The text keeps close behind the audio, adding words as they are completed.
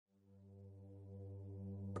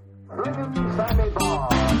Sammy Baugh,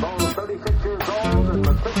 though 36 years old and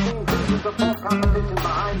with 15 seasons of pro competition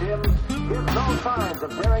behind him, gives no signs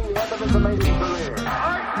of nearing the end of his amazing career.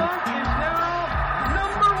 Art Monk is now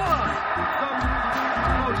number one,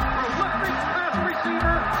 the most prolific pass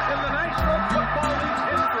receiver in the National Football League's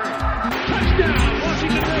history. Touchdown,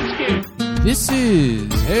 Washington Redskins. This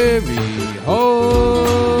is Heavy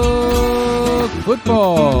Hog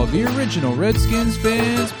Football, the original Redskins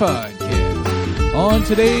fans podcast. On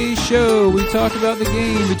today's show, we talk about the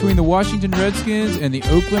game between the Washington Redskins and the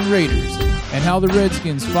Oakland Raiders, and how the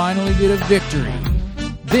Redskins finally get a victory.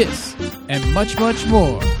 This and much, much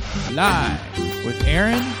more, live with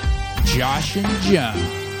Aaron, Josh, and John.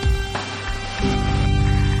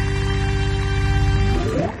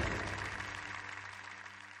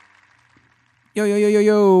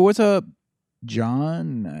 Yo, what's up,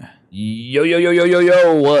 John?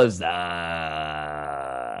 Yo, what's that?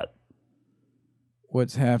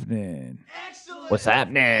 What's happening? What's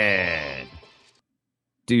happening?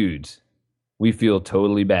 Dudes, we feel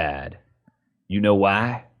totally bad. You know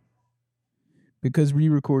why? Because we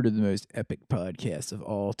recorded the most epic podcast of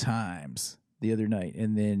all times the other night,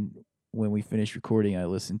 and then when we finished recording, I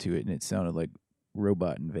listened to it, and it sounded like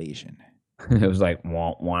Robot Invasion. It was like,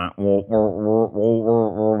 wah, wah, wah, wah,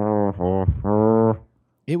 wah, wah.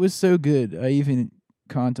 It was so good. I even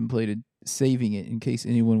contemplated saving it in case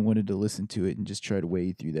anyone wanted to listen to it and just try to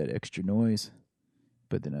wade through that extra noise.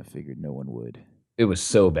 But then I figured no one would. It was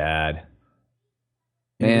so bad.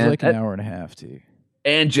 And it was like an hour and a half, too.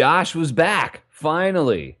 And Josh was back,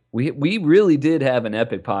 finally. We really did have an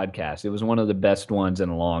epic podcast. It was one of the best ones in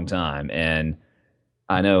a long time. And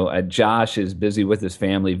I know Josh is busy with his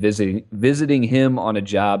family, visiting him on a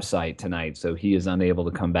job site tonight, so he is unable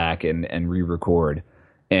to come back and re-record.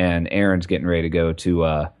 And Aaron's getting ready to go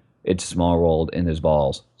to It's Small World in his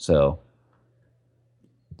balls. So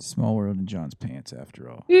Small world in John's pants, after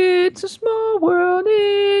all. it's a small world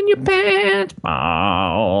in your pants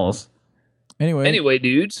balls. Anyway,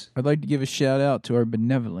 dudes. I'd like to give a shout out to our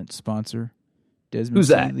benevolent sponsor, Desmond Who's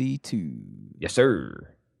C. that? Lee 2. Yes,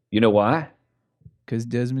 sir. You know why? Because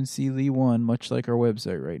Desmond C. Lee 1, much like our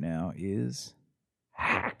website right now, is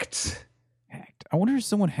Hacked. I wonder if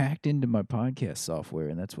someone hacked into my podcast software,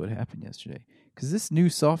 and that's what happened yesterday. Because this new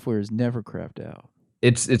software is never crapped out.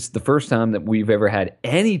 It's the first time that we've ever had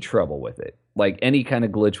any trouble with it, like any kind of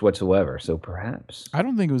glitch whatsoever. So perhaps. I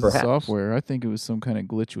don't think it was the software. I think it was some kind of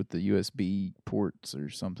glitch with the USB ports or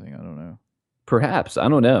something. I don't know. Perhaps. I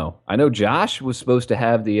don't know. I know Josh was supposed to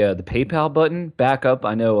have the PayPal button back up.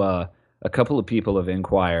 I know a couple of people have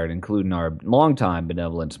inquired, including our longtime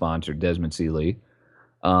benevolent sponsor, Desmond C. Lee.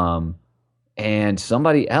 And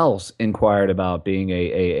somebody else inquired about being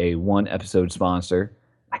a one-episode sponsor.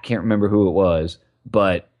 I can't remember who it was,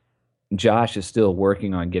 but Josh is still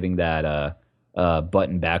working on getting that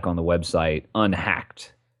button back on the website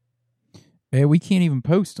unhacked. Hey, we can't even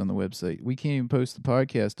post on the website. We can't even post the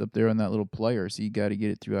podcast up there on that little player, so you got to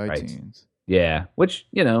get it through iTunes. Yeah, which,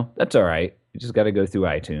 that's all right. You just got to go through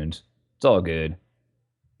iTunes. It's all good.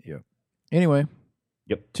 Yep. Anyway.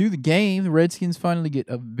 Yep. To the game, the Redskins finally get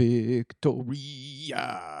a victory.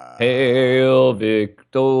 Hail victory.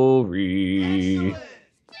 Excellent.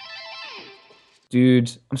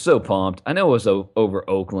 Dudes, I'm so pumped. I know it was over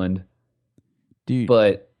Oakland. Dude.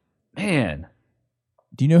 But, man.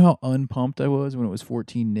 Do you know how unpumped I was when it was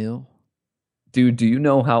 14-0? Dude, do you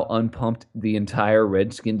know how unpumped the entire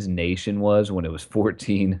Redskins nation was when it was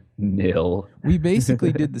 14-0? We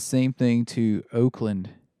basically did the same thing to Oakland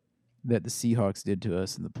that the Seahawks did to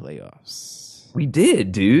us in the playoffs. We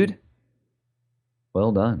did, dude.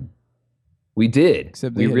 Well done. We did.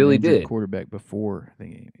 Except they we really did. Quarterback before the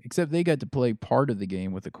game. Except they got to play part of the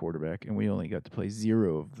game with the quarterback, and we only got to play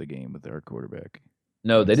zero of the game with our quarterback.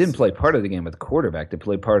 No, they didn't play part of the game with the quarterback. They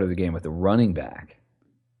played part of the game with the running back.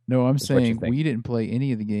 No, I'm saying we didn't play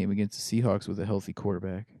any of the game against the Seahawks with a healthy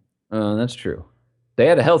quarterback. That's true. They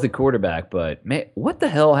had a healthy quarterback, but man, what the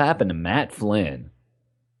hell happened to Matt Flynn?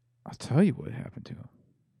 I'll tell you what happened to him.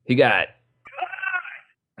 He got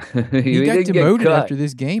he got demoted after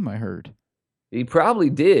this game, I heard. He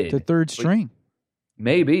probably did. To third string.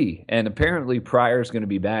 Maybe. And apparently Pryor's going to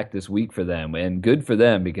be back this week for them. And good for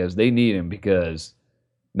them because they need him because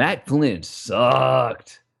Matt Flynn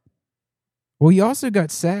sucked. Well, he also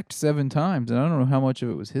got sacked 7 times, and I don't know how much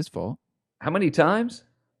of it was his fault. How many times?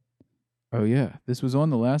 Oh, yeah. This was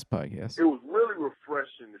on the last podcast. It was really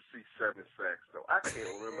refreshing to see 7 sacks, though. I can't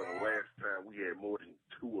remember the last time we had more than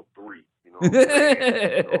 2 or 3. You know what I'm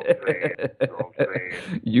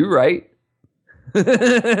saying? You're right.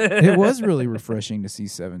 It was really refreshing to see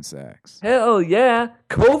 7 sacks. Hell yeah.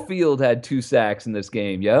 Cofield had 2 sacks in this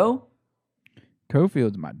game, yo.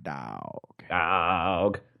 Cofield's my dog.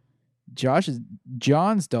 Dog.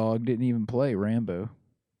 John's dog didn't even play Rambo,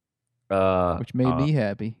 which made me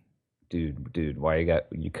happy. Dude, why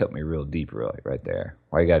you cut me real deep right there?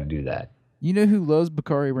 Why you got to do that? You know who loves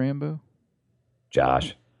Bakari Rambo?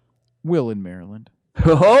 Josh. Will in Maryland.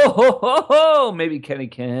 Maybe Kenny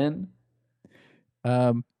Ken.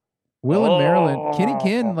 Will in Maryland. Kenny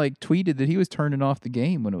Ken tweeted that he was turning off the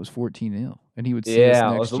game when it was 14-0, and he would see us next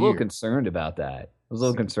I was a little year. concerned about that.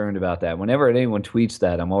 Whenever anyone tweets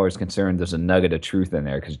that, I'm always concerned there's a nugget of truth in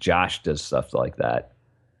there because Josh does stuff like that.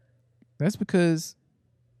 That's because,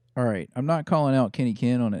 all right, I'm not calling out Kenny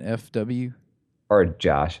Ken on an FW. Or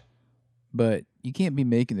Josh. But you can't be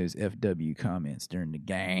making those FW comments during the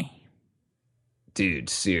game. Dude,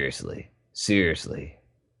 seriously.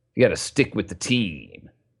 You got to stick with the team.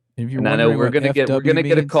 If you're and I know we're gonna get a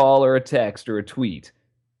means, call or a text or a tweet.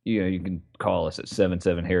 You can call us at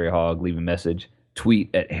 77 Harry Hog, leave a message.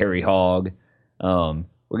 Tweet at Harry Hog. We're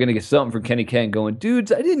gonna get something from Kenny Ken going,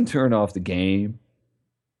 dudes, I didn't turn off the game.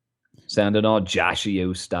 Sounding all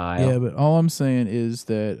Joshio style. Yeah, but all I'm saying is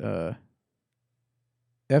that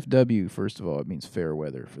FW, first of all, it means fair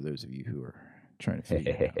weather for those of you who are trying to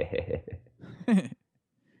figure it out.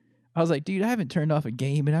 I was like, dude, I haven't turned off a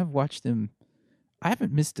game, and I've watched them. I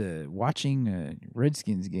haven't missed watching a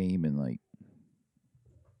Redskins game in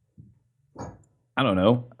I don't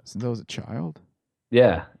know. Since I was a child.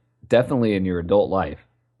 Yeah, definitely in your adult life.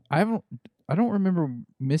 I don't remember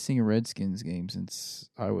missing a Redskins game since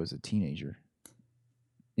I was a teenager.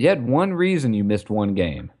 You had one reason you missed one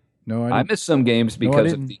game. No, I missed some games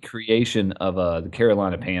because of the creation of the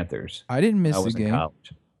Carolina Panthers. I didn't miss I was the game. in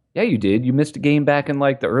college. Yeah, you did. You missed a game back in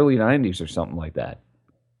the early 90s or something like that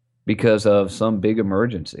because of some big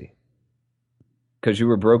emergency. Because you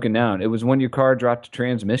were broken down. It was when your car dropped a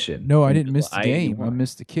transmission. No, I didn't miss the game. I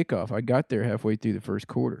missed the kickoff. I got there halfway through the first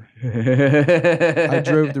quarter. I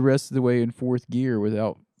drove the rest of the way in fourth gear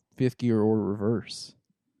without fifth gear or reverse.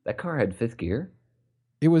 That car had fifth gear?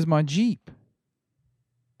 It was my Jeep.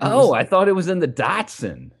 I thought it was in the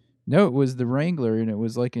Datsun. No, it was the Wrangler, and it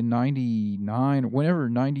was in 99,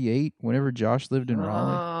 98, whenever Josh lived in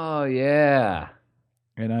Raleigh. Oh, yeah.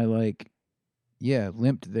 And I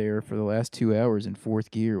limped there for the last 2 hours in fourth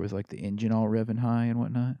gear with the engine all revving high and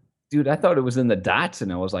whatnot. Dude, I thought it was in the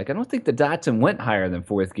Datsun. I was like, I don't think the Datsun went higher than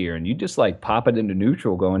fourth gear, and you just pop it into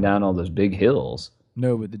neutral going down all those big hills.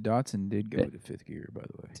 No, but the Datsun did go to fifth gear, by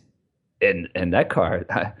the way. And that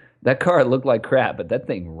car looked like crap, but that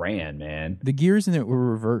thing ran, man. The gears in it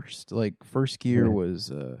were reversed. First gear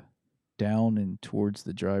was down and towards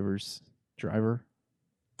the driver.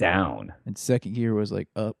 Down. And second gear was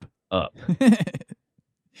up. Up.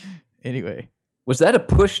 Anyway. Was that a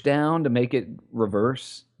push down to make it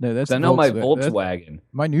reverse? No, that's I know my Volkswagen.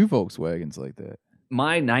 My new Volkswagen's like that.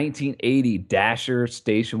 My 1980 Dasher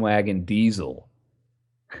station wagon diesel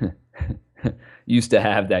used to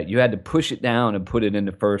have that. You had to push it down and put it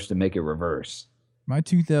into first to make it reverse. My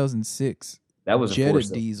 2006 that was Jetta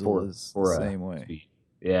diesel is the same way. Speed.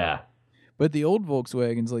 Yeah. But the old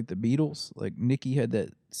Volkswagens, like the Beetles, Nicky had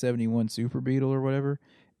that 71 Super Beetle or whatever,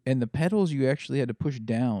 and the pedals you actually had to push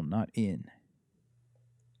down, not in.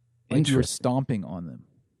 You were stomping on them.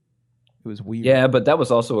 It was weird. Yeah, but that was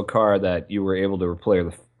also a car that you were able to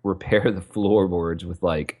repair the floorboards with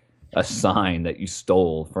a sign that you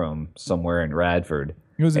stole from somewhere in Radford.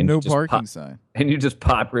 It was a no parking sign. And you just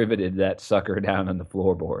pop riveted that sucker down on the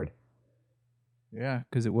floorboard. Yeah,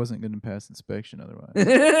 because it wasn't going to pass inspection otherwise.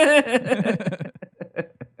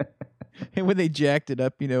 And when they jacked it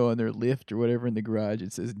up, on their lift or whatever in the garage,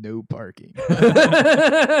 it says no parking.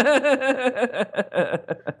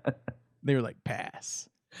 They were like, pass.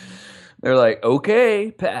 They're like,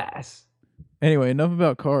 okay, pass. Anyway, enough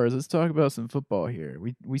about cars. Let's talk about some football here.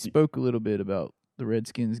 We spoke a little bit about the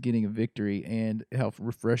Redskins getting a victory and how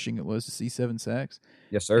refreshing it was to see 7 sacks.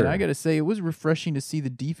 Yes, sir. And I got to say, it was refreshing to see the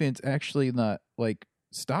defense actually not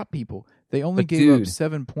stop people. They only gave up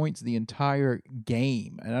 7 points the entire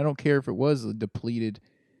game. And I don't care if it was a depleted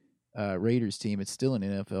Raiders team. It's still an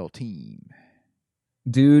NFL team.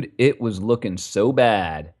 Dude, it was looking so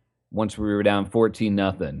bad once we were down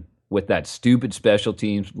 14-0 with that stupid special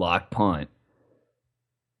teams block punt.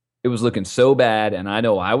 It was looking so bad, and I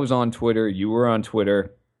know I was on Twitter, you were on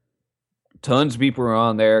Twitter. Tons of people were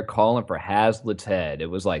on there calling for Hazlitt's head. It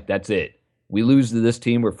was like, that's it. We lose to this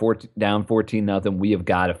team, we're down 14-0, we have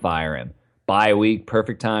got to fire him. Bye week,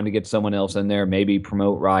 perfect time to get someone else in there, maybe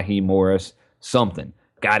promote Raheem Morris, something.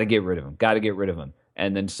 Got to get rid of him.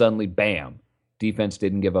 And then suddenly, bam, defense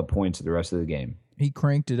didn't give up points the rest of the game. He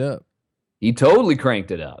cranked it up. He totally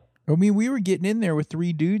cranked it up. I mean, we were getting in there with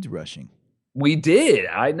 3 dudes rushing. We did.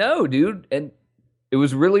 I know, dude. And it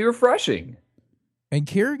was really refreshing. And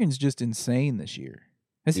Kerrigan's just insane this year.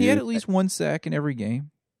 Has he had Dude, at least one sack in every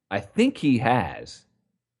game? I think he has.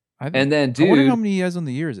 I think, And then, I wonder how dude, many he has on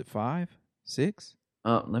the year. Is it 5, 6?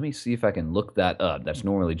 let me see if I can look that up. That's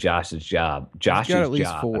normally Josh's job. got Josh's at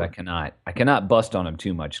least job, 4. but I cannot bust on him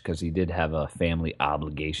too much because he did have family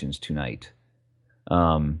obligations tonight.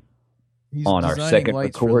 He's On our designing second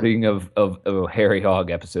lights for- recording of Harry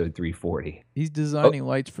Hog episode 340. He's designing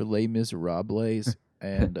lights for Les Miserables,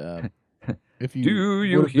 and if you Do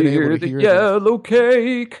you would have been able hear to the hear yellow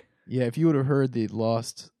cake? yeah, if you would have heard the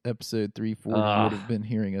Lost episode 340, you Ah. would have been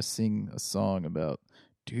hearing us sing a song about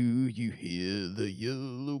 "Do you hear the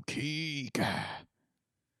yellow cake?"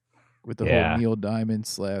 with the Yeah. whole Neil Diamond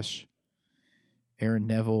 / Aaron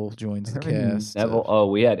Neville joins the cast. Neville. Oh,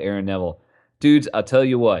 we had Aaron Neville. Dudes, I'll tell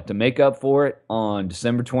you what, to make up for it, on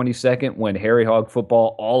December 22nd, when Harry Hog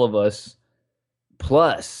Football, all of us,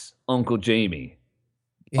 plus Uncle Jamie,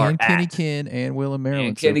 and Kenny at- Ken and Will and Maryland.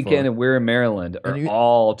 and Kenny so Ken far. and we're in Maryland, are And you-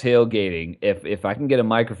 all tailgating. If I can get a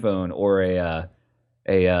microphone or a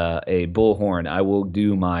bullhorn, I will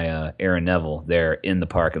do my Aaron Neville there in the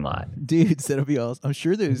parking lot. Dudes, that'll be awesome. I'm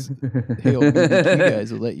sure those Hail BBQ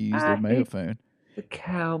guys will let you use their megaphone. The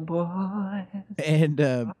Cowboys.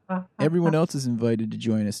 And everyone else is invited to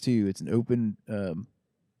join us too. It's an open,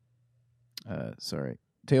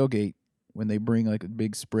 tailgate when they bring like a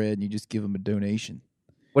big spread and you just give them a donation.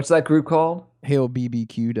 What's that group called?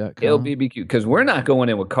 HailBBQ.com. LBBQ. Because we're not going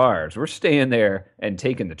in with cars. We're staying there and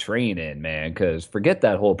taking the train in, man. Because forget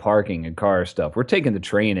that whole parking and car stuff. We're taking the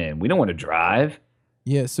train in. We don't want to drive.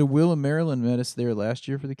 Yeah, so Will and Maryland met us there last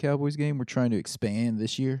year for the Cowboys game. We're trying to expand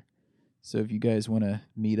this year. So if you guys want to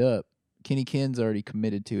meet up, Kenny Ken's already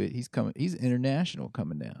committed to it. He's coming. He's international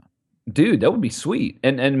coming down. Dude, that would be sweet.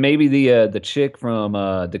 And maybe the chick from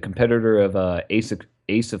the competitor of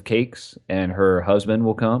Ace of Cakes and her husband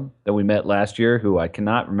will come that we met last year, who I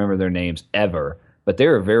cannot remember their names ever, but they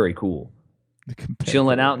were very cool. The competitor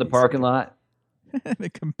Chilling out in of the parking lot. the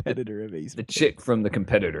competitor of Ace. The chick from the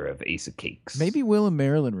competitor of Ace of Cakes. Maybe Will and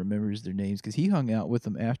Maryland remembers their names because he hung out with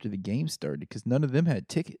them after the game started because none of them had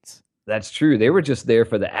tickets. That's true. They were just there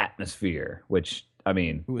for the atmosphere, which, I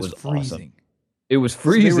mean, It was awesome. freezing. It was they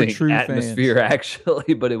were freezing true atmosphere,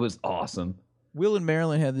 actually, but it was awesome. Will and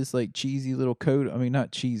Maryland had this like cheesy little coat. I mean,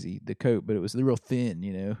 not cheesy, the coat, but it was real thin,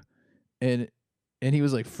 you know. And he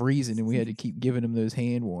was like freezing, and we had to keep giving him those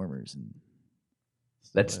hand warmers. And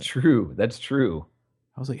That's true. That's true.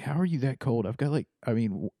 I was like, "How are you that cold?" I've got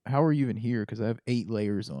how are you even here? Because I have 8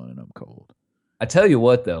 layers on and I'm cold. I tell you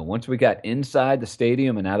what, though, once we got inside the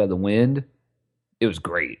stadium and out of the wind, it was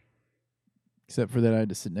great. Except for that, I had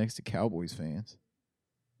to sit next to Cowboys fans.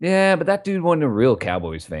 Yeah, but that dude wasn't a real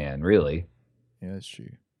Cowboys fan, really. Yeah, that's true.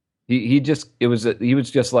 He was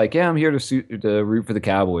just like, yeah, I'm here to root for the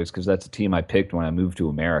Cowboys because that's the team I picked when I moved to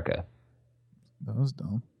America. That was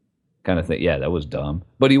dumb. Kind of thing. Yeah, that was dumb.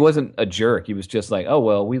 But he wasn't a jerk. He was just like, oh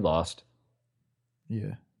well, we lost.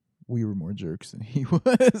 Yeah, we were more jerks than he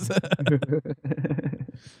was.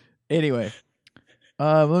 Anyway,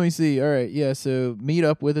 let me see. All right, yeah. So meet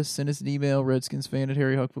up with us. Send us an email,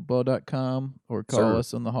 redskinsfan@harryhogfootball.com, or call Sir.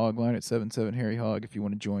 us on the Hog line at 77-HARRY-HOG if you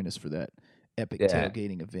want to join us for that epic Yeah.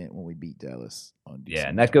 tailgating event when we beat Dallas on Yeah,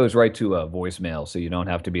 and December. that goes right to a voicemail, so you don't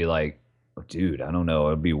have to be like, oh, dude, I don't know.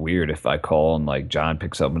 It'd be weird if I call and like John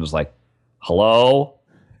picks up and is like, hello?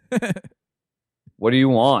 What do you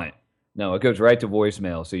want? No, it goes right to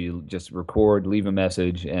voicemail, so you just record, leave a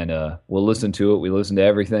message, and we'll listen to it. We listen to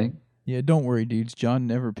everything. Yeah, don't worry, dudes. John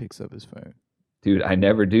never picks up his phone. Dude, I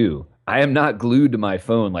never do. I am not glued to my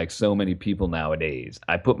phone like so many people nowadays.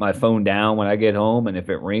 I put my phone down when I get home, and if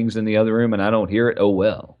it rings in the other room and I don't hear it, oh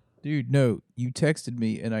well. Dude, no, you texted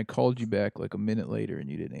me and I called you back like a minute later and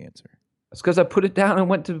you didn't answer. That's because I put it down and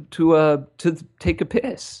went to take a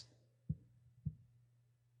piss.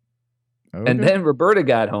 Okay. And then Roberta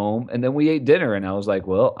got home, and then we ate dinner, and I was like,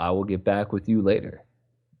 well, I will get back with you later.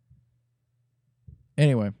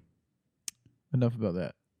 Anyway, enough about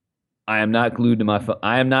that. I am not glued to my phone.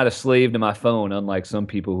 I am not a slave to my phone, unlike some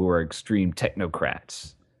people who are extreme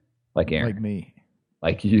technocrats. Like Aaron. Like me.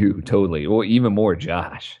 Like you, totally. Or even more,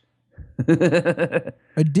 Josh.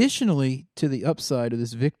 Additionally, to the upside of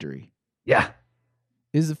this victory Yeah.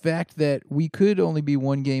 is the fact that we could only be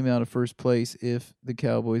one game out of first place if the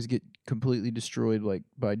Cowboys get completely destroyed like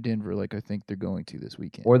by Denver, like I think they're going to this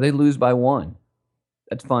weekend. Or they lose by 1.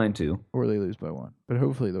 That's fine, too. Or they lose by 1. But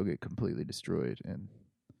hopefully they'll get completely destroyed. And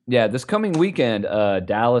Yeah, this coming weekend,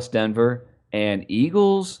 Dallas, Denver, and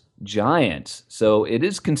Eagles, Giants. So it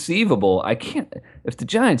is conceivable. If the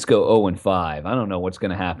Giants go 0-5, I don't know what's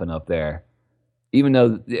going to happen up there. Even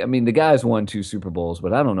though, I mean, the guy's won 2 Super Bowls,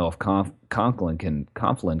 but I don't know if Conklin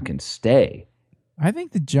can stay. I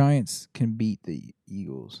think the Giants can beat the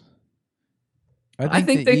Eagles. I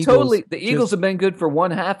think the Eagles have been good for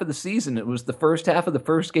one half of the season. It was the first half of the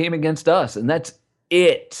first game against us, and that's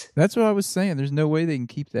it. That's what I was saying. There's no way they can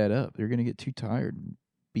keep that up. They're going to get too tired and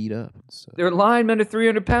beat up and stuff. Their linemen are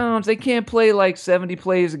 300 pounds. They can't play like 70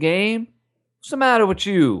 plays a game. What's the matter with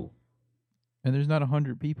you? And there's not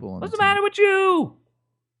 100 people on What's the the matter with you?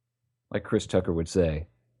 Like Chris Tucker would say.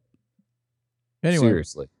 Anyway,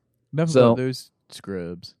 Seriously. enough about those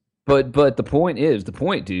scrubs. But the point is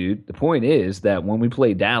that when we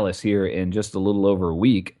play Dallas here in just a little over a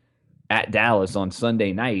week at Dallas on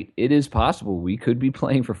Sunday night, it is possible we could be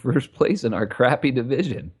playing for first place in our crappy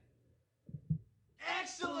division.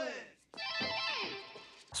 Excellent.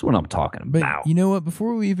 That's what I'm talking But about. you know what?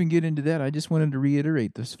 Before we even get into that, I just wanted to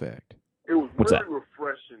reiterate this fact. It was What's really that?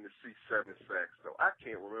 refreshing to see 7 sacks, though. I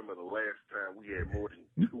can't remember the last time we had more than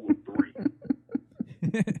 2 or 3.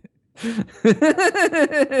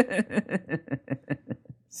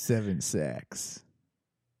 7 sacks.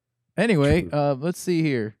 Anyway, let's see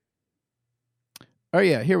here. Oh,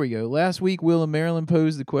 yeah, here we go. Last week, Will and Marilyn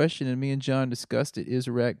posed the question, and me and John discussed it. Is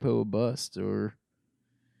Arakpo a bust, or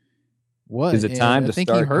what? Is it time to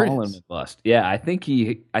start calling us. him a bust? Yeah, I think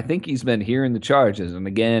he's been hearing the charges, and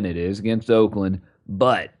again, it is against Oakland,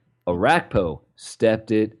 but Arakpo stepped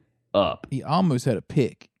it up. He almost had a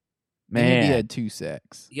pick. Man, And he had 2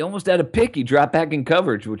 sacks. he almost had a pick. He dropped back in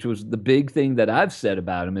coverage, which was the big thing that I've said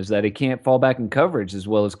about him, is that he can't fall back in coverage as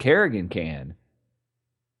well as Kerrigan can.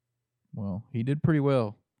 Well, he did pretty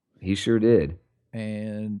well. He sure did.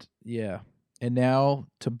 And, yeah. And now,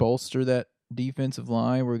 to bolster that defensive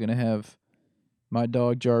line, we're going to have my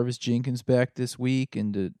dog Jarvis Jenkins back this week.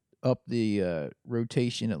 And to up the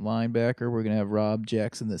rotation at linebacker, we're going to have Rob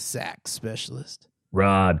Jackson, the sack specialist.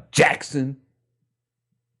 Rob Jackson.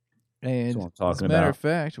 And That's what I'm talking as a matter about. of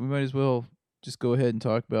fact, we might as well just go ahead and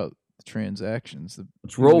talk about the transactions.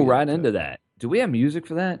 Let's roll right into that. Do we have music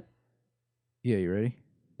for that? Yeah, you ready?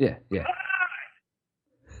 Yeah, yeah.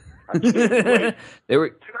 I can't wait. They were.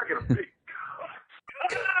 Can I get a big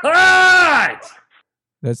Cut!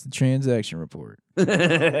 That's the transaction report.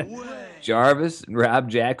 Jarvis and Rob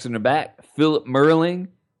Jackson are back. Philip Merling,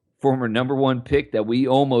 former number 1 pick that we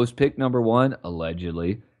almost picked number 1,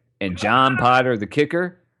 allegedly. And John Potter, the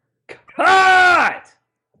kicker. Cut!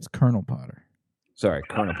 It's Colonel Potter. Sorry,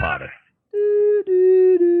 Colonel Potter.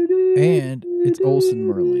 And it's Olsen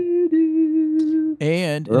Merling.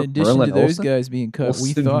 And in addition Merlin to those Olsen? guys being cut,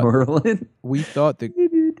 Olsen Merlin? we thought that,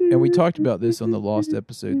 and we talked about this on the Lost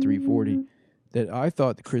episode 340, that I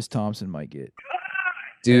thought that Chris Thompson might get.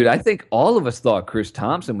 Dude, I think all of us thought Chris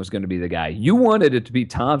Thompson was going to be the guy. You wanted it to be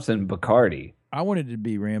Thompson Bacardi. I wanted it to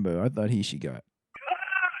be Rambo. I thought he should got.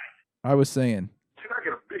 I was saying. Can I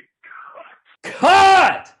get a big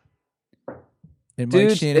Cut! And Mike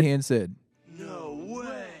Dude, Shanahan said. No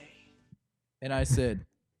way. And I said.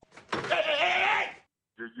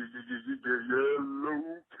 yellow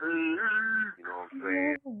cake? You know what I'm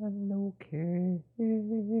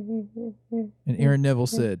saying? And Aaron Neville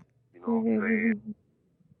said. You know what I'm saying?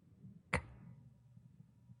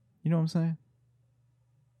 You know what I'm saying?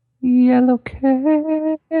 Yellow cake.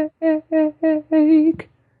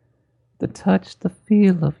 The touch, the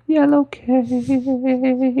feel of yellow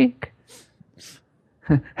cake.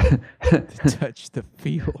 Touch the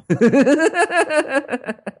feel.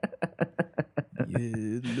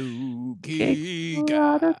 Yellow cake.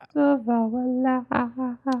 Product of our lives.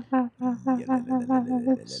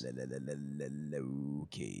 Yellow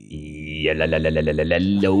cake.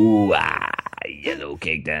 Yellow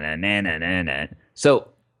cake. Da-na-na-na-na-na. So,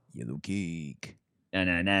 Yellow cake.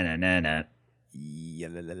 na-na-na-na-na.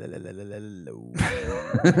 Yellow.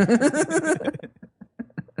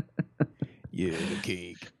 Yellow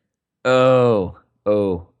cake. Oh,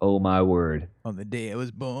 my word. On the day I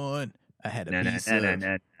was born, I had a piece of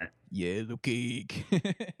Na-na-na-na-na. yellow cake.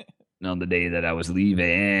 On the day that I was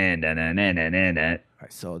leaving, na-na-na-na-na. I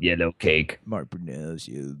saw Yellow cake. Mark Brunell's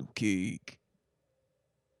yellow cake.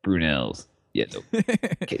 Brunel's yellow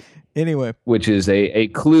cake. Anyway, Which is a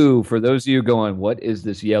clue for those of you going, what is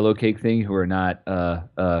this yellow cake thing? Who are not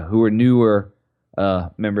who are newer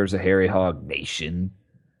members of Harry Hog Nation.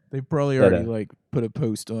 they probably already put a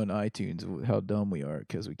post on iTunes of how dumb we are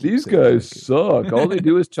because we keep These saying guys yellow cake. suck. All they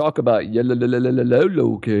do is talk about yellow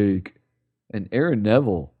cake and Aaron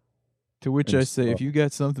Neville. To which I say, if you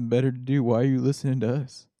got something better to do, why are you listening to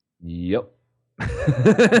us? Yep.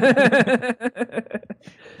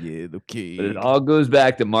 Yellow cake. But it all goes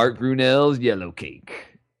back to Mark Brunell's yellow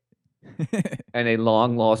cake. and a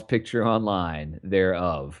long lost picture online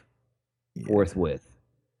thereof Yeah. forthwith.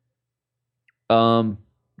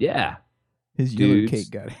 Yeah, His yellow dudes.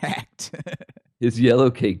 cake got hacked. His yellow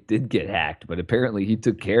cake did get hacked, but apparently he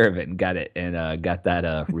took care of it and got it and got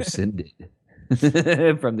that rescinded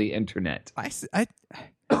from the internet. I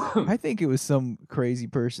think it was some crazy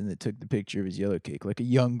person that took the picture of his yellow cake, like a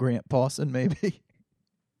young Grant Paulson, maybe.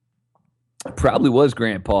 Probably was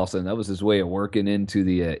Grant Paulson. That was his way of working into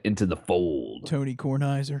the fold. Tony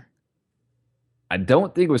Kornheiser, I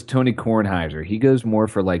don't think it was Tony Kornheiser. He goes more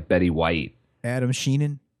for like Betty White, Adam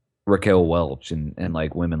Sheenan, Raquel Welch, and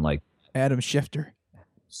like women like Adam Schefter,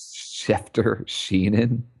 Schefter,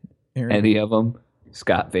 Sheenan, Aaron, any of them,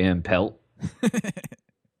 Scott Van Pelt.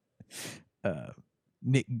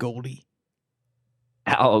 Nick Goldie.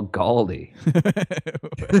 Al Galdi.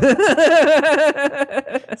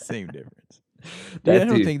 Same difference. Dude, That I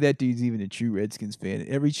don't dude- think that dude's even a true Redskins fan.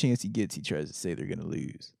 Every chance he gets, he tries to say they're going to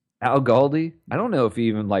lose. Al Galdi? I don't know if he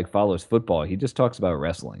even like follows football. He just talks about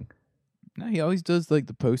wrestling. No, he always does like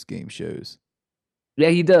the post game shows, Yeah,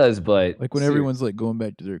 he does, but like when everyone's like going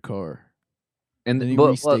back to their car, and then he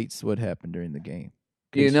but- restates what happened during the game.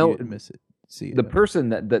 You Case know, didn't miss it. See it. the person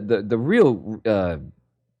that the real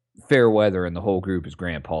fair weather in the whole group is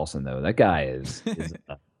Grant Paulson, though. That guy is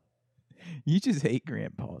You just hate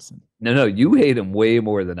Grant Paulson. no, you hate him way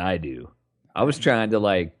more than I do. I was trying to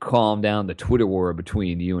like calm down the Twitter war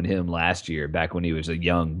between you and him last year, back when he was a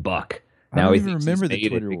young buck. I Now don't he even thinks remember he's the made it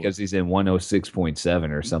Twitter war. because he's in 106.7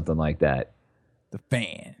 or something like that. The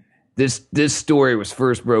fan. This story was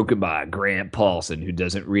first broken by Grant Paulson, who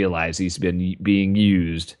doesn't realize he's been being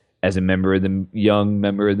used as a young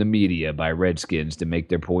member of the media by Redskins to make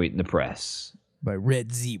their point in the press. By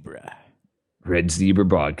Red Zebra. Red Zebra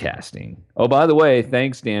Broadcasting. Oh, by the way,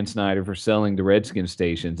 thanks Dan Snyder for selling the Redskins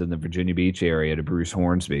stations in the Virginia Beach area to Bruce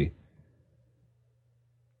Hornsby.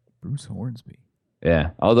 Bruce Hornsby.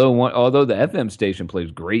 Yeah, although the FM station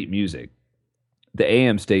plays great music, the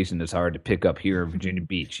AM station is hard to pick up here in Virginia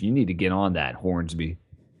Beach. You need to get on that, Hornsby.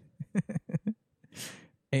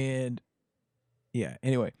 And yeah,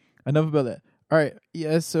 anyway, enough about that. All right.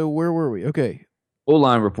 Yeah, so where were we? Okay.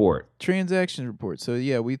 O-line report. Transaction report. So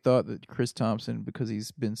yeah, we thought that Chris Thompson, because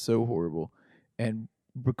he's been so horrible, and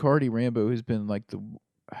Bacardi Rambo has been like the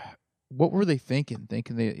what were they thinking?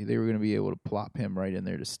 Thinking they were going to be able to plop him right in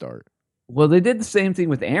there to start. Well, they did the same thing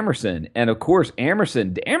with Amerson, and of course,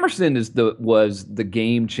 Amerson was the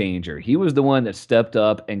game changer. He was the one that stepped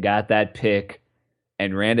up and got that pick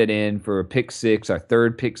and ran it in for a pick six, our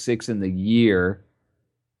third pick six in the year.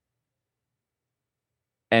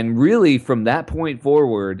 And really, from that point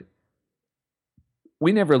forward,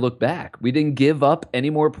 we never looked back. We didn't give up any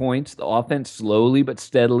more points. The offense slowly but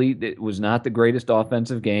steadily. It was not the greatest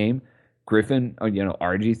offensive game. Griffin,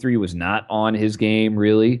 RG3 was not on his game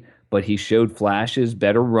really, but he showed flashes,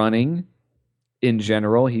 better running in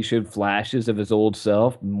general. He showed flashes of his old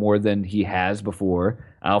self more than he has before.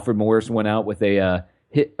 Alfred Morris went out with a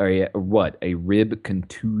rib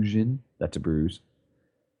contusion. That's a bruise.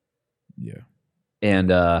 Yeah. And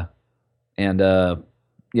Helu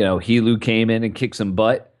came in and kicked some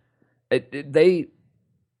butt. It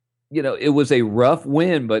was a rough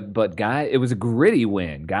win, but it was a gritty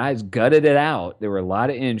win. Guys gutted it out. There were a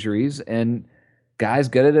lot of injuries, and guys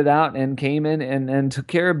gutted it out and came in and took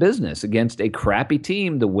care of business against a crappy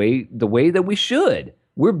team the way that we should.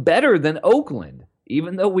 We're better than Oakland,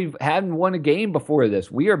 even though we hadn't won a game before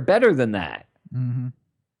this. We are better than that. Mm-hmm.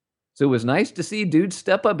 So it was nice to see dudes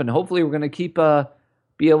step up, and hopefully we're going to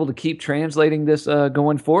be able to keep translating this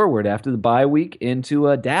going forward after the bye week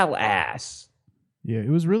into Dallas. Yeah, it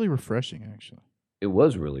was really refreshing, actually. It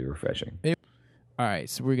was really refreshing. All right,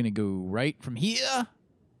 so we're going to go right from here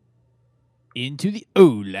into the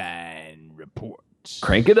O-line report.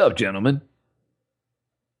 Crank it up, gentlemen.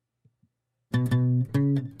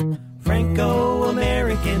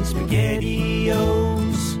 Franco-American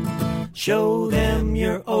SpaghettiOs. Show them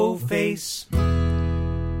your O-face.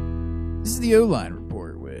 This is the O-line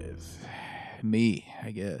report with me,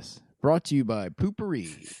 I guess. Brought to you by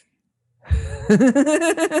Poopery.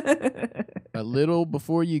 A little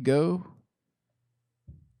before you go.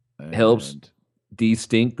 Helps And-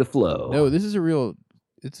 de-stink the flow. No, this is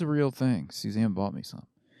it's a real thing. Suzanne bought me some.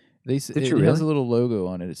 It you has really? a little logo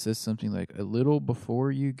on it. It says something like, a little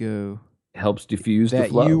before you go, Helps diffuse the that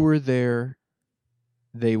flow. you were there,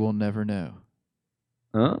 they will never know.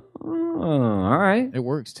 Oh, all right. It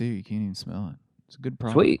works too. You can't even smell it. It's a good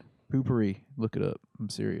product. Sweet. Poopery. Look it up. I'm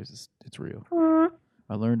serious. It's real.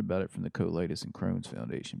 I learned about it from the Colitis and Crohn's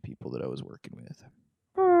Foundation people that I was working with.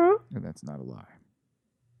 And that's not a lie.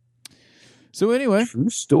 So anyway, True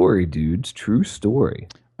story, dudes. True story.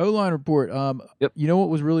 O-line report. Yep. You know what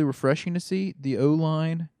was really refreshing to see? The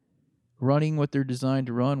O-line running what they're designed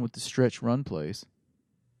to run with the stretch run plays.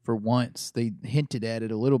 For once, they hinted at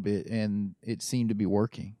it a little bit, and it seemed to be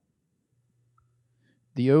working.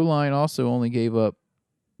 The O-line also only gave up,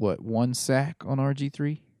 1 sack on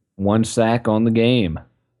RG3? 1 sack on the game.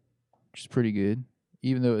 Which is pretty good.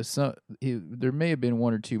 Even though there may have been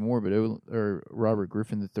 1 or 2 more, but Robert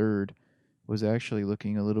Griffin III was actually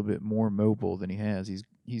looking a little bit more mobile than he has.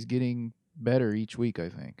 He's getting better each week, I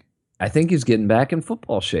think. I think he's getting back in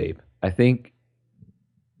football shape. I think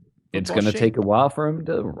it's going to take a while for him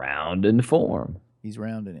to round into form. He's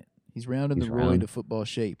rounding it. He's rounding the roid to football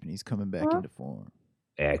shape, and he's coming back into form.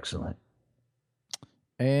 Excellent.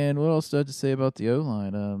 And what else do I have to say about the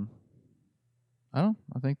O-line? I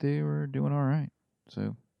think they were doing all right.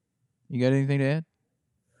 So, you got anything to add?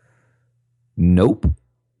 Nope.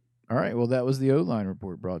 All right. Well, that was the O-line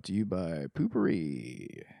report brought to you by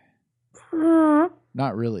Poopery.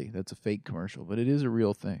 Not really. That's a fake commercial, but it is a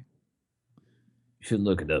real thing. You should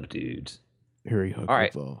look it up, dudes. Harry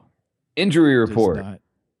Huckleberry. All right. Injury report. Does not,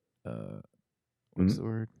 what's the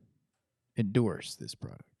word? Endorse this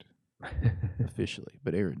product officially,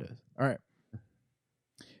 but Aaron does. All right.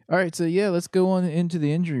 All right, so yeah, let's go on into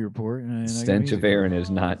the injury report. And stench of Aaron is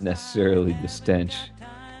not necessarily the stench.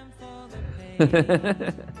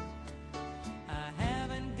 Okay.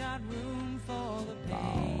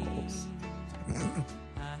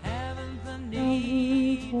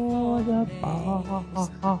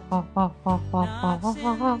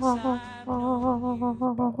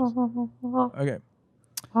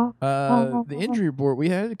 The injury report, we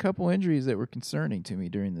had a couple injuries that were concerning to me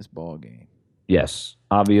during this ball game. Yes,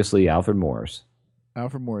 obviously Alfred Morris.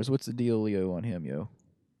 Alfred Morris, what's the deal, Leo, on him, yo?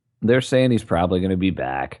 They're saying he's probably going to be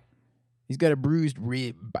back. He's got a bruised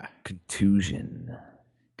rib. Contusion,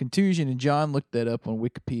 and John looked that up on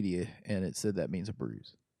Wikipedia, and it said that means a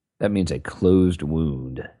bruise. That means a closed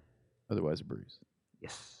wound. Otherwise a bruise.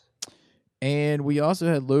 Yes. And we also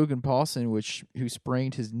had Logan Paulson, who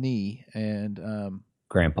sprained his knee, and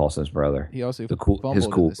Grant Paulson's brother. he also his fumbled cool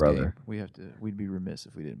in this brother. game. We'd be remiss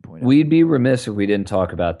if we didn't point out. We'd be remiss if we didn't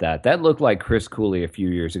talk about that. That looked like Chris Cooley a few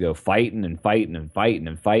years ago, fighting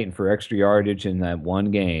for extra yardage in that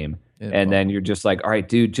one game. And then you're just like, all right,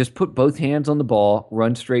 dude, just put both hands on the ball,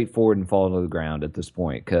 run straight forward, and fall to the ground at this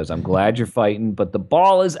point. Because I'm glad you're fighting, but the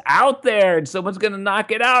ball is out there, and someone's going to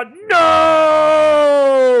knock it out.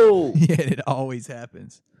 No! Yeah, it always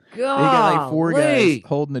happens. God, they got like 4 guys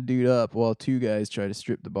holding the dude up while 2 guys try to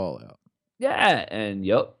strip the ball out. Yeah, and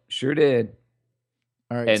sure did.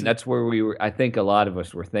 All right, and that's where we were. I think a lot of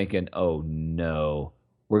us were thinking, oh no,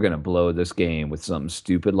 we're going to blow this game with something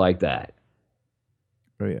stupid like that.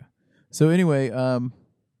 Oh, yeah. So anyway,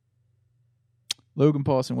 Logan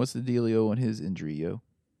Paulson, what's the dealio on his injury, yo?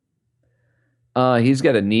 He's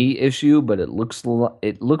got a knee issue, but it looks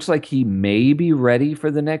like he may be ready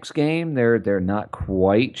for the next game. They're not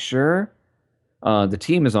quite sure. The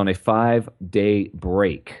team is on a 5-day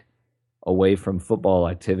break away from football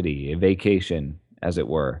activity, a vacation, as it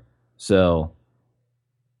were. So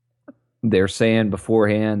they're saying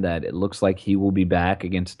beforehand that it looks like he will be back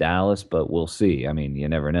against Dallas, but we'll see. I mean, you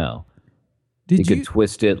never know. He could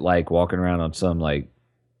twist it like walking around on some,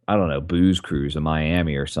 booze cruise in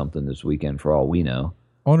Miami or something this weekend for all we know.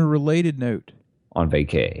 On a related note. On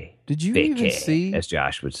vacay. Did you even see, as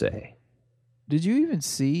Josh would say. Did you even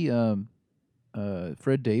see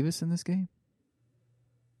Fred Davis in this game?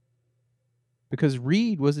 Because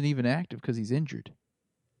Reed wasn't even active because he's injured.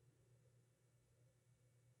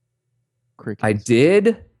 Crickets. I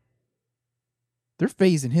did. They're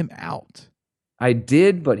phasing him out. I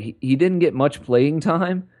did, but he didn't get much playing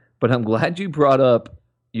time. But I'm glad you brought up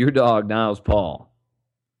your dog, Niles Paul.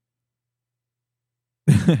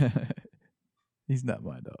 He's not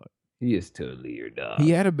my dog. He is totally your dog. He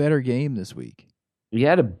had a better game this week. He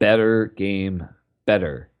had a better game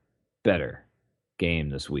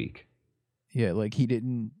this week. Yeah, like he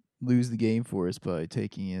didn't lose the game for us by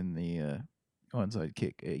taking in the onside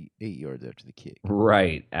kick 8 yards after the kick.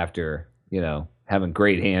 Right, after, having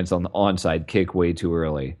great hands on the onside kick way too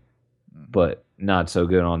early. But not so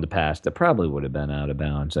good on the pass. That probably would have been out of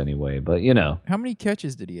bounds anyway. But, How many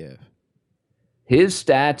catches did he have? His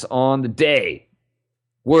stats on the day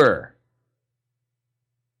were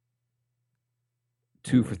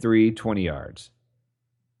 2 for 3, 20 yards.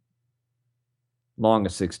 Long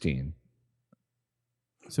of 16.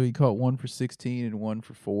 So he caught 1 for 16 and 1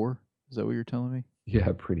 for 4? Is that what you're telling me?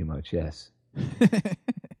 Yeah, pretty much, yes.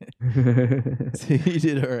 So he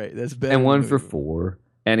did all right. That's better. And 1 for 4.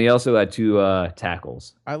 And he also had 2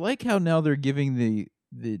 tackles. I like how now they're giving the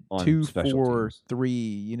On 2, special 4, teams. 3.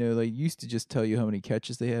 You know, they used to just tell you how many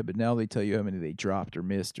catches they had, but now they tell you how many they dropped or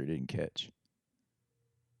missed or didn't catch.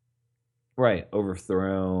 Right.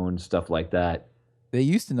 Overthrown, stuff like that. They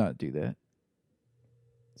used to not do that.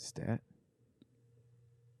 Stat.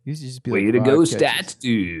 Used to just be Way like to 5 go, catches. stats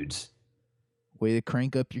dudes. Way to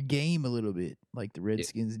crank up your game a little bit, like the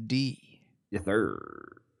Redskins D. Yes, sir.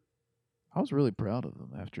 I was really proud of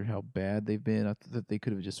them after how bad they've been. I thought that they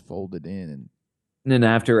could have just folded in and And then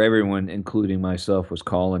after everyone, including myself, was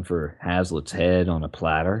calling for Hazlitt's head on a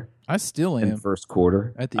platter I still in the am. first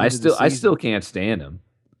quarter, At the end of the I season. still can't stand him.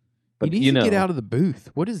 But he needs you know, to get out of the booth.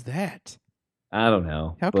 What is that? I don't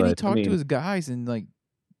know. How can he but, talk I mean, to his guys and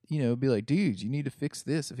be like, dudes, you need to fix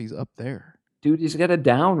this if he's up there? dude? He's got a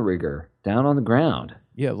downrigger down on the ground.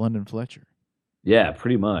 Yeah, London Fletcher. Yeah,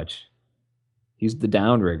 pretty much. He's the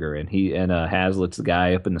downrigger, and Hazlitt's the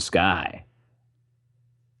guy up in the sky,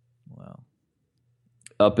 Wow.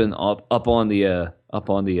 up on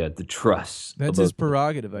the truss. That's above his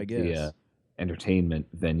prerogative, I guess. the entertainment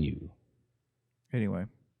venue. Anyway,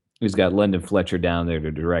 He's got London Fletcher down there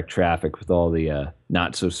to direct traffic with all the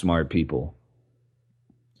not so smart people.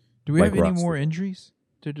 do we Like have any Ruxley. more injuries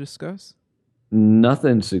to discuss?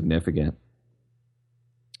 Nothing significant.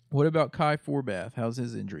 What about Kai Forbath? How's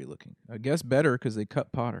his injury looking? I guess better because they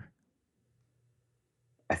cut Potter.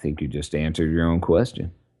 I think you just answered your own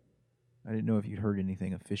question. I didn't know if you'd heard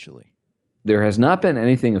anything officially. There has not been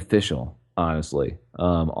anything official, honestly,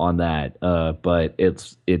 on that. But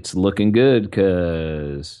it's looking good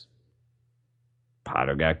because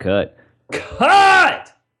Potter got cut.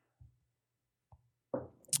 Cut!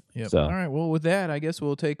 Yep. So- All right. Well, with that, I guess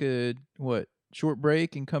we'll take a short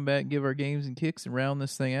break and come back and give our games and kicks and round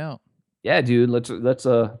this thing out. Yeah, dude. Let's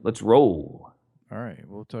roll. All right.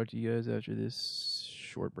 We'll talk to you guys after this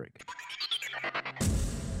short break.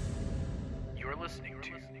 You're listening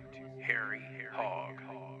to Harry Hog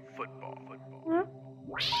Football.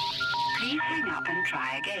 Please hang up and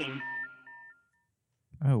try again.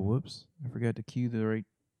 Oh, whoops. I forgot to cue the right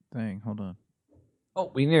thing. Hold on.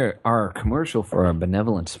 Oh, we need our commercial for our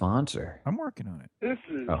benevolent sponsor. I'm working on it. This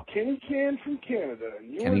is Oh. Kenny Ken from Canada.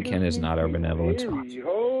 and you're Kenny Ken is listening not our to benevolent Harry sponsor.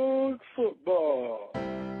 Hog Football.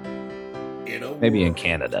 In a Maybe in world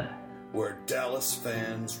Canada. where Dallas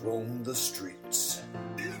fans roam the streets.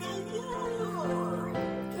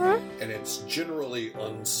 And it's generally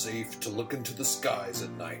unsafe to look into the skies at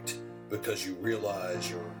night because you realize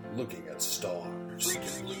you're looking at stars.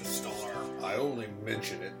 I only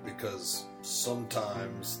mention it because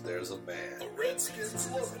sometimes there's a man. A Redskins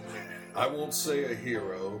loving man. I won't say a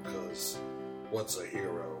hero because what's a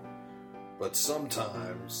hero? But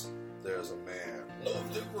sometimes there's a man.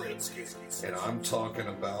 Love them Redskins. And I'm talking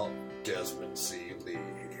about Desmond C. Lee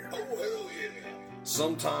here. Oh, hell yeah.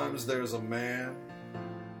 Sometimes there's a man.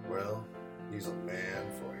 Well, he's a man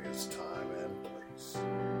for his time and place.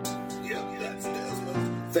 Yeah, that's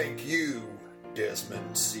Desmond. Thank you,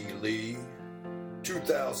 Desmond C. Lee,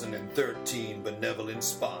 2013 benevolent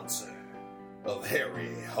sponsor of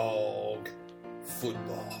Harry Hog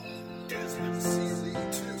Football. Desmond C. Lee 2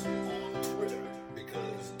 on Twitter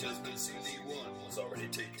because Desmond C. Lee 1 was already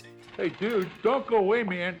taken. Hey, dude, don't go away,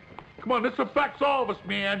 man. Come on, this affects all of us,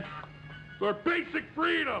 man. They're basic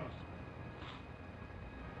freedoms.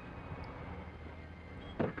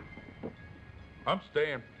 I'm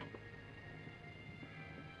staying.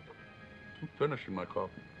 I'm finishing my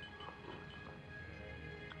coffee.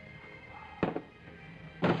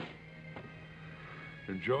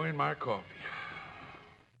 Enjoying my coffee.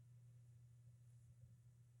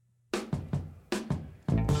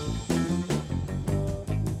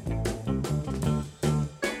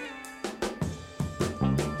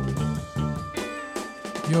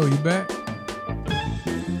 Yo, you back?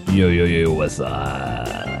 Yo, what's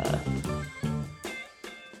up?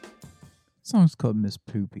 Song's called Miss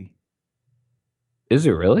Poopy. Is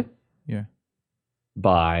it really? Yeah.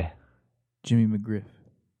 By, Jimmy McGriff.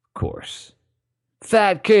 of course,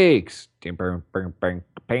 Fat Cakes.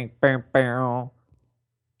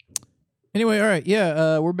 Anyway, all right.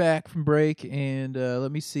 Yeah, we're back from break, and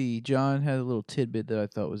let me see. John had a little tidbit that I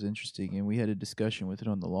thought was interesting, and we had a discussion with it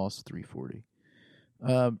on the Lost 340.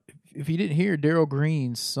 If you didn't hear, Darryl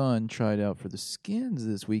Green's son tried out for the Skins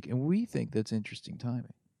this week, and we think that's interesting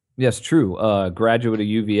timing. Yes, true. Graduate of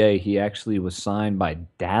UVA. He actually was signed by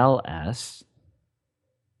Dallas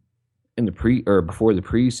in the before the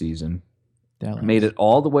preseason. Dallas. Made it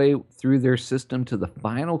all the way through their system to the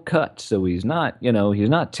final cut. So he's not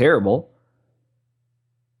terrible.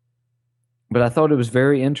 But I thought it was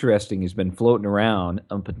very interesting. He's been floating around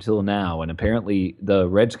up until now, and apparently the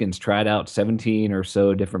Redskins tried out 17 or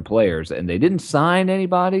so different players, and they didn't sign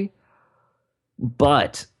anybody.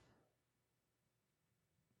 But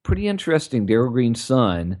pretty interesting, Darrell Green's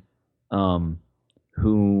son,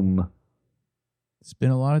 whom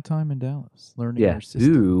Spent a lot of time in Dallas learning their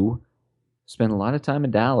system. who spent a lot of time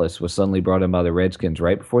in Dallas, was suddenly brought in by the Redskins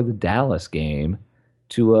right before the Dallas game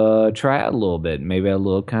to try out a little bit, maybe have a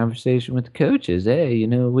little conversation with the coaches. Hey, you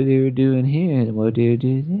know what they were doing here and what they were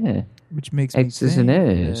doing there. Which makes me X's think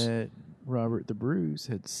and O's. that Robert the Bruce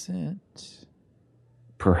had sent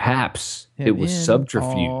Perhaps him it was in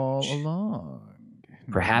subterfuge. all along.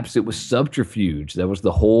 Perhaps it was subterfuge. That was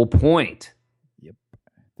the whole point. Yep.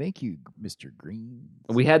 Thank you, Mr. Green.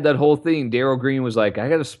 We had that whole thing. Darrell Green was like, I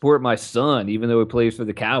got to support my son, even though he plays for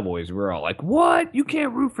the Cowboys. We're all like, what? You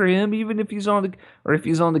can't root for him, even if he's on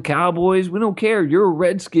the Cowboys. We don't care. You're a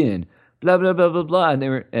Redskin. Blah, blah, blah, blah, blah.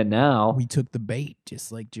 And now We took the bait,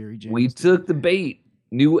 just like Jerry Jones. we took the bait.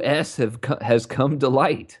 New S has come to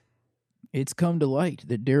light. It's come to light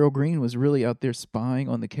that Darrell Green was really out there spying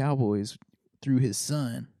on the Cowboys through his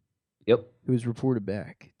son, Yep. who was reported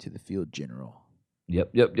back to the field general,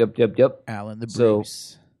 Yep. Alan the So-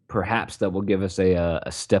 Bruce. Perhaps that will give us a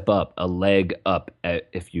step up, a leg up, yeah.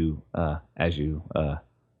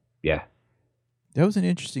 That was an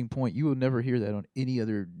interesting point. You will never hear that on any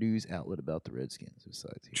other news outlet about the Redskins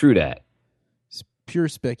besides here. True that. It's pure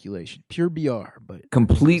speculation, pure BR, but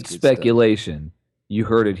Complete it's good stuff. speculation. You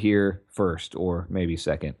heard it here first, or maybe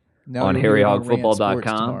second. Now on you'll hear it HarryHogFootball.com. Rant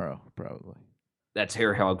Sports tomorrow, probably. That's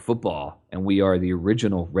Harry Hog Football, and we are the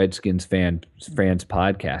original Redskins fans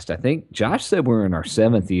podcast. I think Josh said we're in our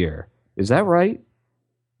 7th year. Is that right?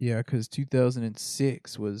 Yeah, because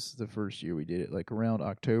 2006 was the first year we did it, like around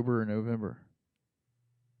October or November.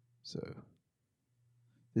 So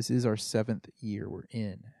this is our 7th year we're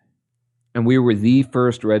in. And we were the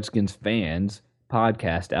first Redskins fans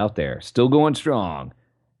podcast out there, still going strong.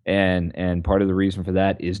 And part of the reason for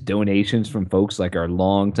that is donations from folks like our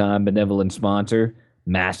longtime benevolent sponsor,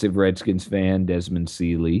 massive Redskins fan, Desmond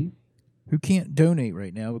Seeley. Who can't donate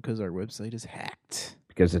right now because our website is hacked.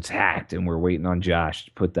 Because it's hacked, and we're waiting on Josh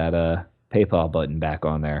to put that PayPal button back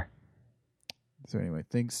on there. So anyway,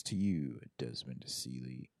 thanks to you, Desmond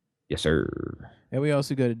Seeley. Yes, sir. And we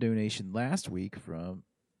also got a donation last week from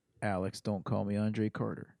Alex, don't call me Andre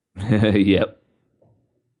Carter. Yep.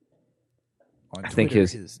 On I think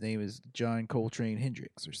Twitter, his name is John Coltrane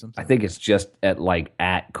Hendricks or something. I think it's just at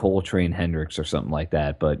Coltrane Hendricks or something like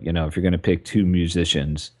that. But you know, if you're going to pick two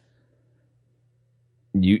musicians,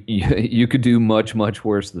 you could do much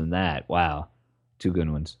worse than that. Wow, two good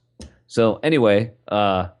ones. So anyway,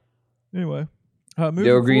 moving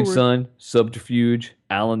Darrell Green's forward, son, Subterfuge,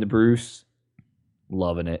 Alan the Bruce,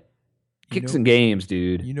 loving it. Kicks and games,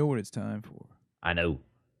 dude. You know what it's time for. I know.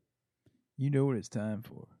 You know what it's time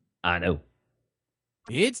for. I know.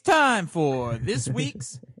 It's time for this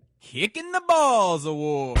week's Kicking the Balls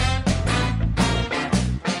Award.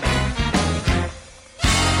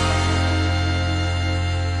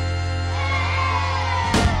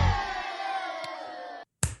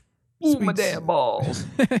 Ooh, my damn balls.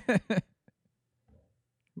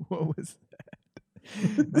 What was that?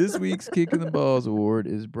 This week's Kicking the Balls Award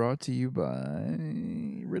is brought to you by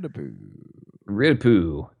Ridapoo.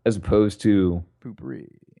 Ridapoo, as opposed to Poopery.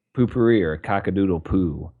 Poopery or Cockadoodle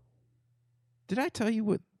Poo. Did I tell you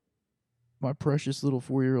what my precious little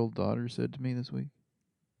 4-year-old daughter said to me this week?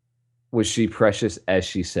 Was she precious as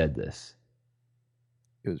she said this?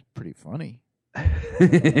 It was pretty funny.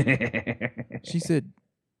 She said,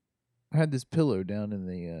 I had this pillow down in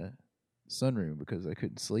the sunroom because I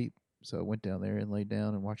couldn't sleep. So I went down there and laid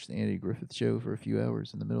down and watched the Andy Griffith Show for a few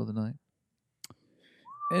hours in the middle of the night.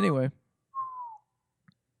 Anyway,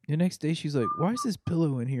 the next day she's like, why is this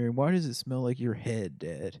pillow in here and why does it smell like your head,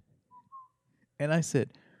 Dad? And I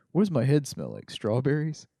said, what does my head smell like?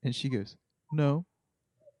 Strawberries? And she goes, no,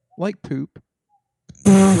 like poop.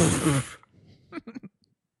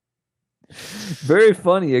 Very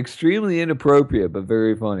funny, extremely inappropriate, but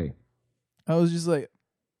very funny. I was just like,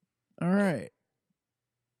 all right.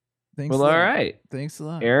 Thanks Well, a lot. all right. Thanks a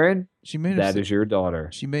lot. Aaron, She may have that said, is your daughter.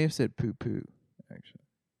 She may have said poo poo, actually.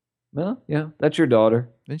 Well, yeah, that's your daughter.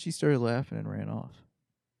 Then she started laughing and ran off.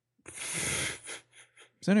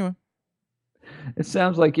 So anyway, It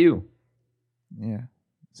sounds like you. yeah.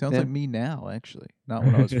 Sounds Yeah. like me now, actually. Not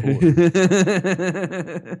when I was 4.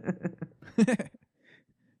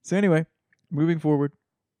 So anyway, moving forward.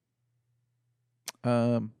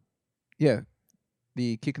 Yeah.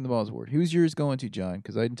 The Kicking the Balls Award. Who's yours going to, John?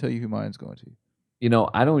 Because I didn't tell you who mine's going to. You know,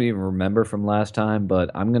 I don't even remember from last time,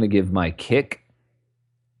 but I'm going to give my kick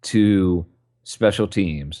to special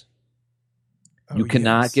teams. You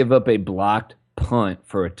cannot give up a blocked punt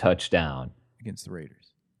for a touchdown. Against the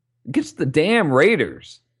Raiders. Against the damn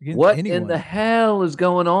Raiders. Against what anyone. in the hell is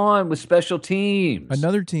going on with special teams?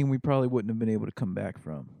 Another team we probably wouldn't have been able to come back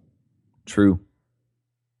from. True.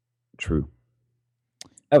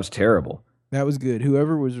 That was terrible. That was good.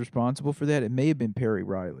 Whoever was responsible for that, it may have been Perry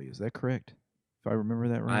Riley. Is that correct? If I remember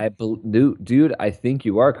that right. Dude, I think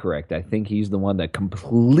you are correct. I think he's the one that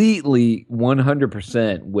completely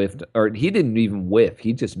 100% whiffed, or he didn't even whiff.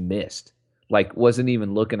 He just missed. Like, wasn't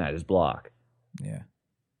even looking at his block. Yeah.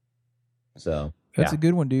 So that's a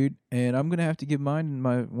good one, dude. And I'm gonna have to give mine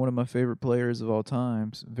one of my favorite players of all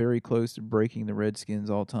time. Very close to breaking the Redskins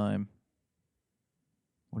all time.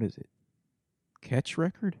 What is it? Catch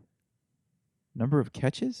record? Number of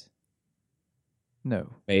catches?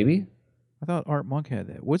 No. Maybe. I thought Art Monk had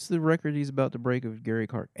that. What's the record he's about to break of Gary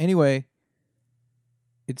Clark? Anyway,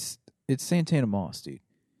 it's Santana Moss, dude.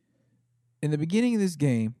 In the beginning of this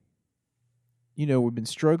game, you know, we've been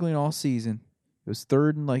struggling all season. It was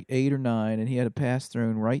 3rd and like 8 or 9, and he had a pass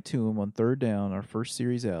thrown right to him on 3rd down, our first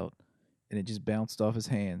series out, and it just bounced off his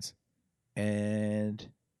hands. And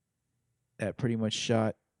that pretty much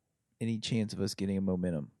shot any chance of us getting a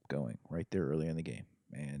momentum going right there early in the game.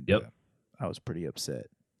 And I was pretty upset.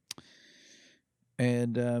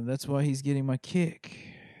 And that's why he's getting my kick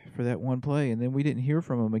for that one play. And then we didn't hear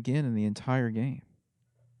from him again in the entire game.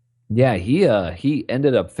 Yeah, he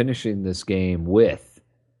ended up finishing this game with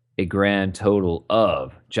a grand total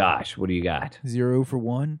of, Josh, what do you got? 0 for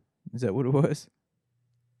 1? Is that what it was?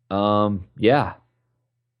 Yeah.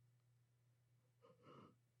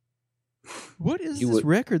 What is this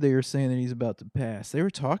record they were saying that he's about to pass? They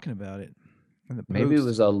were talking about it in the post. Maybe it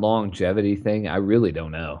was a longevity thing. I really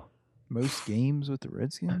don't know. Most games with the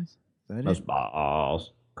Redskins? Is that Most it?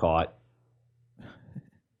 balls caught.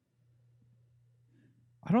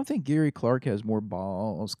 I don't think Gary Clark has more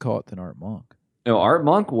balls caught than Art Monk. No, Art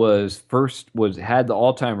Monk had the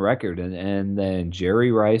all-time record, and then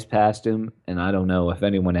Jerry Rice passed him, and I don't know if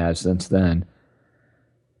anyone has since then.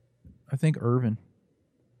 I think Irvin.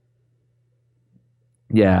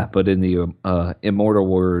 Yeah, but in the immortal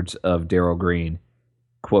words of Darryl Green,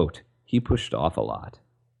 quote, he pushed off a lot,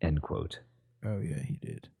 end quote. Oh, yeah, he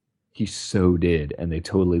did. He so did, and they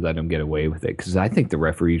totally let him get away with it, because I think the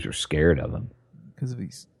referees are scared of him. Because of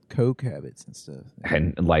his coke habits and stuff.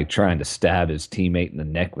 And like trying to stab his teammate in the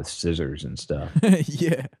neck with scissors and stuff.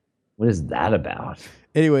 Yeah. What is that about?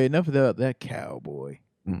 Anyway, enough about that cowboy.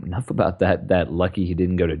 Enough about that lucky he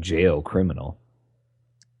didn't go to jail criminal.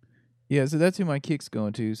 Yeah, so that's who my kick's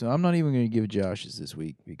going to. So I'm not even going to give Josh's this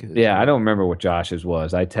week because I don't remember what Josh's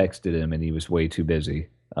was. I texted him and he was way too busy,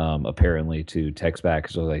 apparently, to text back.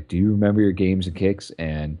 Because I was like, "Do you remember your games and kicks?"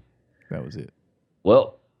 And that was it.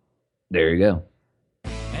 Well, there you go.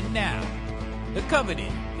 And now, the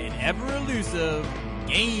coveted and ever elusive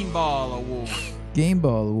Game Ball Award. Game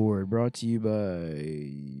Ball Award brought to you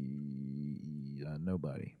by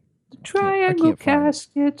nobody. Triangle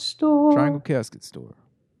Casket Store. Triangle Casket Store.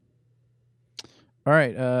 All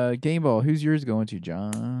right, Game Ball. Who's yours going to,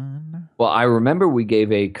 John? Well, I remember we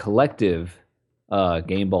gave a collective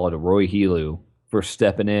Game Ball to Roy Helu for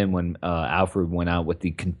stepping in when Alfred went out with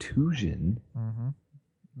the contusion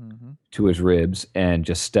to his ribs and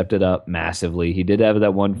just stepped it up massively. He did have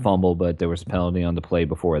that one fumble, but there was a penalty on the play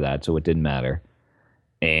before that, so it didn't matter.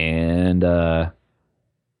 And the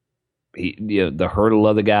hurdle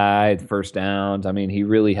of the guy, the first downs. I mean, he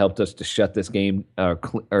really helped us to shut this game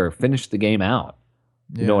or finish the game out.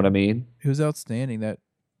 You know what I mean? It was outstanding.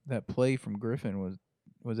 That play from Griffin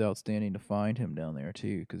was outstanding to find him down there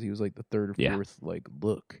too, because he was like the third or fourth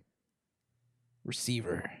look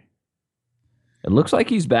receiver. It looks like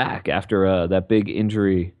he's back after that big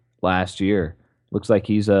injury last year. Looks like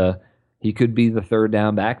he could be the third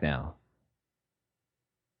down back now.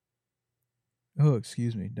 Oh,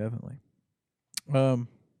 excuse me, definitely.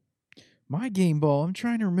 My Game Ball, I'm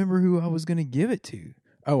trying to remember who I was going to give it to.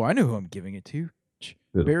 Oh, I know who I'm giving it to.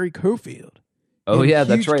 Who? Barry Cofield. Oh, yeah,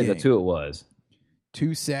 that's right. That's who it was.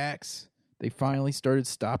 2 sacks. They finally started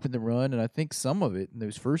stopping the run, and I think some of it in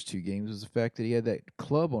those first 2 games was the fact that he had that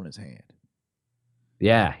club on his hand.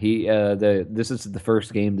 Yeah, this is the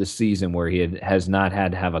first game this season where he has not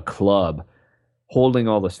had to have a club holding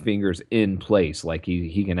all his fingers in place, like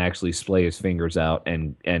he can actually splay his fingers out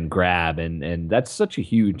and grab, and that's such a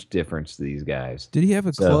huge difference to these guys. Did he have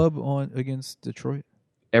a club on against Detroit?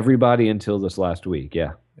 Everybody until this last week,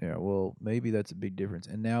 yeah. Yeah, well, maybe that's a big difference.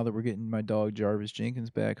 And now that we're getting my dog Jarvis Jenkins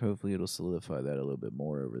back, hopefully it'll solidify that a little bit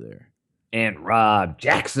more over there. and Rob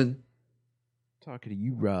Jackson. Talking to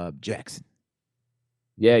you, Rob Jackson.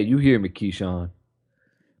 Yeah, you hear me, Keyshawn.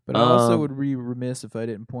 But I also would be remiss if I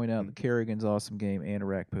didn't point out the Kerrigan's awesome game and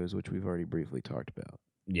Arakpos, which we've already briefly talked about.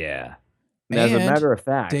 Yeah. And as a matter of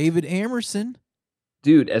fact, David Amerson.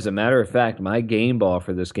 Dude, as a matter of fact, my game ball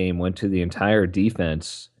for this game went to the entire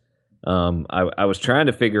defense. I was trying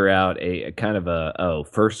to figure out a kind of a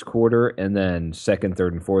first quarter and then second,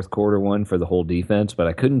 third, and fourth quarter one for the whole defense, but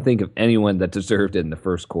I couldn't think of anyone that deserved it in the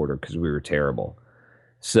first quarter because we were terrible.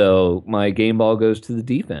 So my game ball goes to the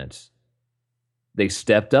defense. They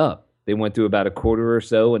stepped up. They went through about a quarter or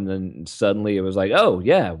so, and then suddenly it was like, oh,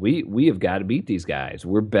 yeah, we have got to beat these guys.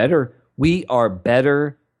 We're better. We are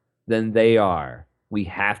better than they are. We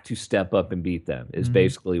have to step up and beat them is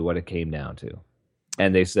basically what it came down to.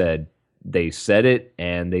 And they said it,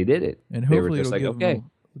 and they did it. And hopefully it'll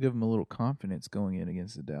give them a little confidence going in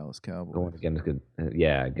against the Dallas Cowboys. Going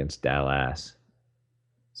against Dallas.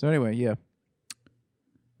 So anyway, yeah. It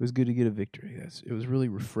was good to get a victory. It was really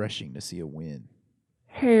refreshing to see a win.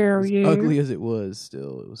 Hell yeah. Ugly as it was,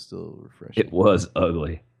 it was still refreshing. It was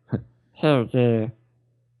ugly. Hell yeah.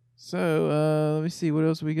 So, let me see. What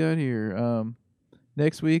else we got here?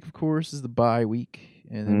 Next week, of course, is the bye week.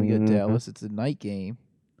 And then we got Dallas. It's a night game.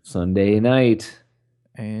 Sunday night.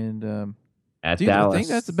 And at I Dallas. think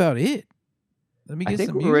that's about it. Let me get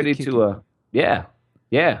some music we're ready kicking. to yeah.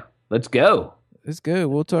 Let's go. Let's go.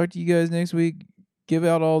 We'll talk to you guys next week. Give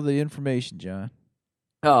out all the information, John.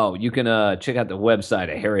 Oh, you can check out the website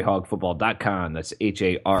at harryhogfootball.com. That's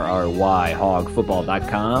HARRY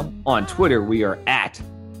hogfootball.com. On Twitter, we are at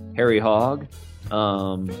harryhog.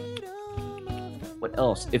 What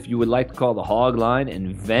else? If you would like to call the hog line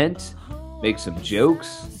and vent, make some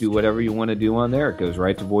jokes, do whatever you want to do on there, it goes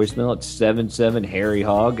right to voicemail. It's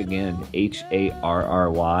 77-HARRY-HOG. Again,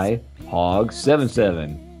 HARRY hog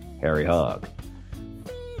 77-HARRY-HOG.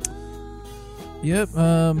 Yep.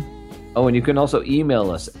 Oh, and you can also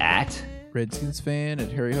email us at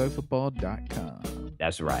RedskinsFan@harryhogfootball.com.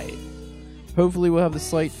 That's right. Hopefully we'll have the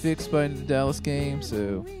site fixed by the Dallas game,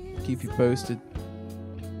 so keep you posted.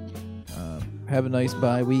 Have a nice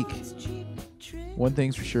bye week. One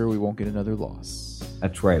thing's for sure, we won't get another loss.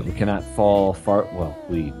 That's right. We cannot fall far. Well,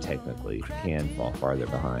 we technically can fall farther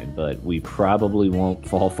behind, but we probably won't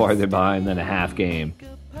fall farther behind than a half game.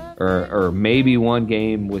 Or maybe one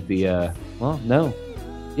game with the, no.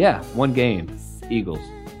 Yeah, one game. Eagles.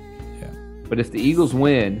 Yeah. But if the Eagles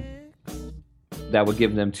win, that would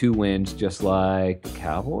give them 2 wins just like the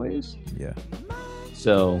Cowboys. Yeah.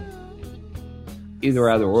 So, either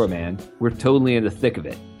or, man. We're totally in the thick of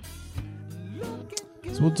it.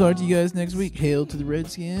 So we'll talk to you guys next week. Hail to the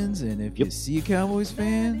Redskins, and if you see a Cowboys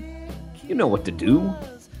fan, you know what to do.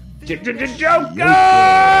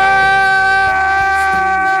 Joker!